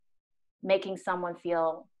making someone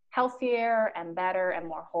feel healthier and better and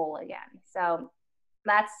more whole again. So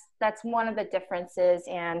that's one of the differences.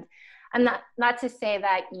 And I'm not to say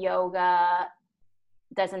that yoga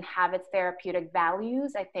doesn't have its therapeutic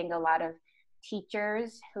values. I think a lot of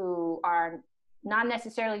teachers who are not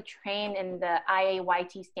necessarily trained in the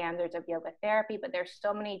IAYT standards of yoga therapy, but there's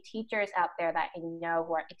so many teachers out there that I know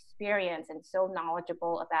who are experienced and so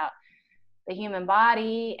knowledgeable about the human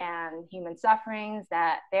body and human sufferings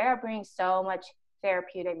that they're bringing so much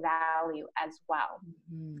therapeutic value as well.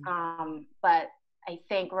 But I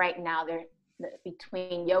think right now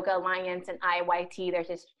between Yoga Alliance and IAYT,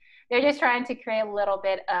 they're just trying to create a little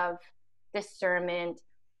bit of discernment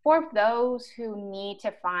for those who need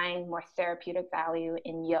to find more therapeutic value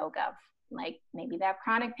in yoga. Like maybe they have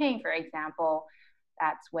chronic pain, for example.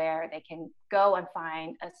 That's where they can go and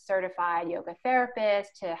find a certified yoga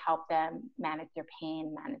therapist to help them manage their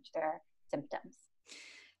pain, manage their symptoms.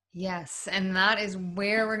 Yes. And that is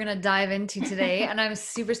where we're going to dive into today. And I'm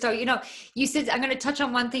super stoked. You said, I'm going to touch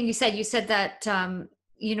on one thing you said that,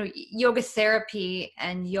 yoga therapy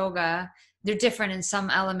and yoga, they're different in some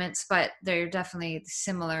elements, but they're definitely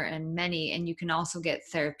similar in many. And you can also get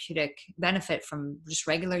therapeutic benefit from just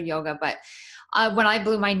regular yoga. But when I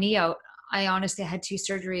blew my knee out, I honestly had 2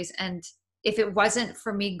 surgeries. And if it wasn't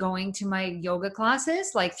for me going to my yoga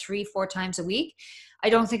classes like 3-4 times a week, I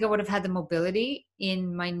don't think I would have had the mobility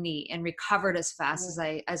in my knee and recovered as fast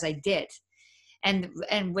as I did.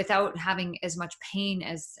 And without having as much pain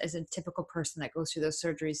as a typical person that goes through those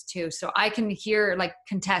surgeries too. So I can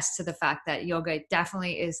contest to the fact that yoga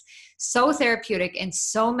definitely is so therapeutic in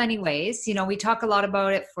so many ways. We talk a lot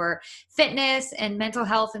about it for fitness and mental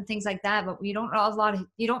health and things like that, but you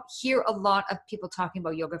don't hear a lot of people talking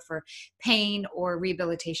about yoga for pain or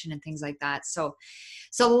rehabilitation and things like that. So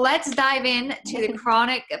let's dive in to the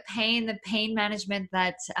chronic pain, the pain management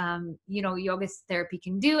that, yoga therapy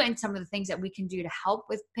can do, and some of the things that we can do to help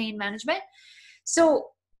with pain management. So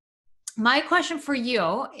my question for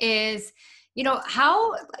you is,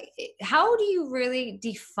 how do you really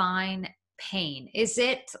define pain? Is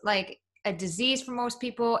it like a disease for most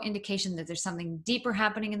people, indication that there's something deeper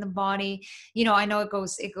happening in the body? I know it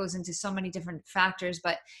goes into so many different factors,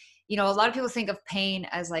 but a lot of people think of pain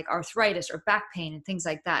as like arthritis or back pain and things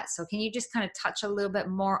like that. So can you just kind of touch a little bit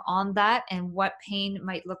more on that and what pain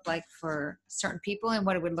might look like for certain people and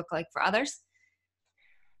what it would look like for others?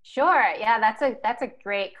 Sure. Yeah, that's a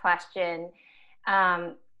great question.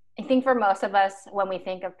 I think for most of us, when we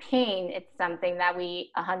think of pain, it's something that we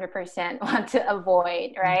 100% want to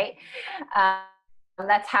avoid, right?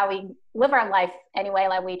 That's how we live our life anyway.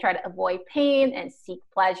 Like we try to avoid pain and seek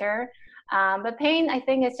pleasure. But pain, I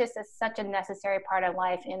think, is just such a necessary part of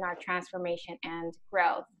life in our transformation and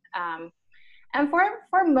growth. And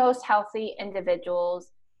for most healthy individuals,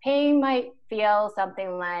 pain might feel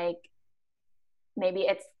something like maybe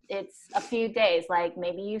it's a few days, like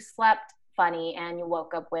maybe you slept funny and you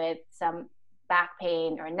woke up with some back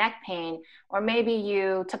pain or neck pain, or maybe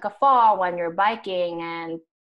you took a fall when you're biking and